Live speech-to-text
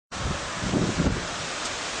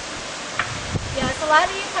lot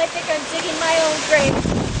of you might think I'm digging my own grave.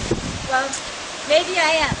 Well, maybe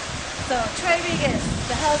I am. So, Troy Regas,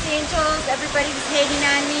 the Hells Angels, everybody was hating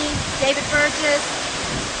on me, David Burgess,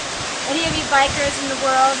 any of you bikers in the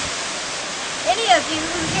world, any of you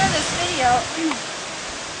who hear this video,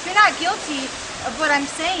 if you're not guilty of what I'm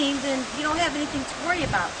saying, then you don't have anything to worry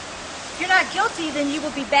about. If you're not guilty, then you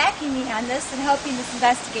will be backing me on this and helping this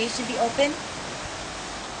investigation be open.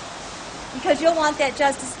 Because you'll want that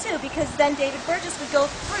justice too, because then David Burgess would go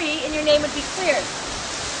free and your name would be cleared.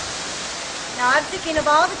 Now I'm thinking of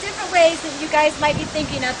all the different ways that you guys might be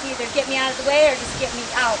thinking of to either get me out of the way or just get me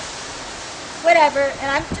out. Whatever, and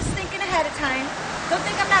I'm just thinking ahead of time. Don't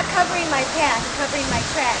think I'm not covering my path and covering my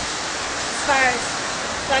tracks as far as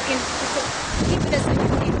so I can keep this in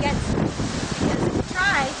your name gets me. Because if you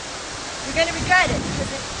try, you're going to regret it.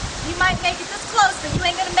 Because you might make it this close, but you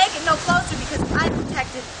ain't going to make it no closer because I'm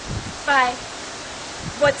protected by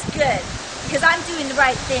what's good. Because I'm doing the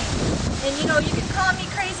right thing. And you know, you can call me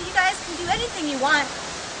crazy, you guys can do anything you want,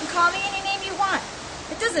 and call me any name you want.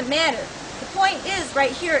 It doesn't matter. The point is,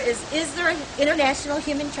 right here is there international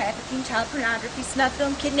human trafficking, child pornography, snuff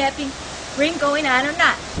film, kidnapping, ring going on or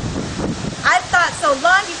not? I've thought so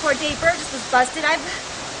long before Dave Burgess was busted.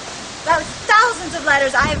 About thousands of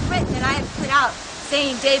letters I have written and I have put out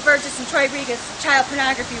saying Dave Burgess and Troy Regas, child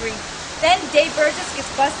pornography ring. Then Dave Burgess gets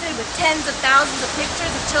busted with tens of thousands of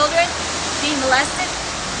pictures of children being molested.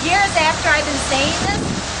 Years after I've been saying this,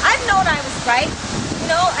 I've known I was right, you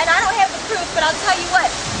know, and I don't have the proof, but I'll tell you what,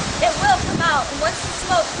 it will come out, and once the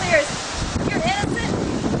smoke clears, if you're innocent,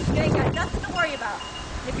 you ain't got nothing to worry about.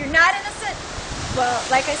 If you're not innocent, well,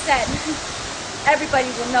 like I said, everybody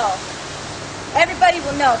will know. Everybody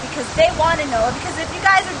will know, because they want to know, because if you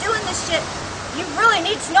guys are doing this shit, you really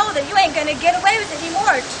need to know that you ain't gonna get away with it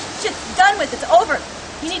anymore. Shit's done with, it's over.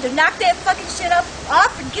 You need to knock that fucking shit off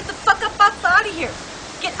and get the fuck up out of here.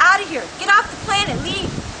 Get out of here. Get off the planet. Leave.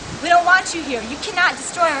 We don't want you here. You cannot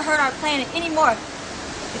destroy or hurt our planet anymore.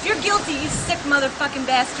 If you're guilty, you sick motherfucking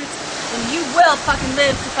bastards, then you will fucking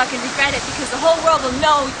live to fucking regret it because the whole world will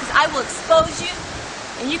know because I will expose you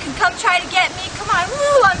and you can come try to get me. Come on.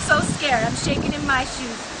 Woo, I'm so scared. I'm shaking in my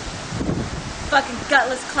shoes. Fucking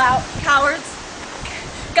gutless cowards.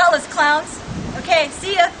 Gutless clowns. Okay,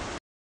 see ya.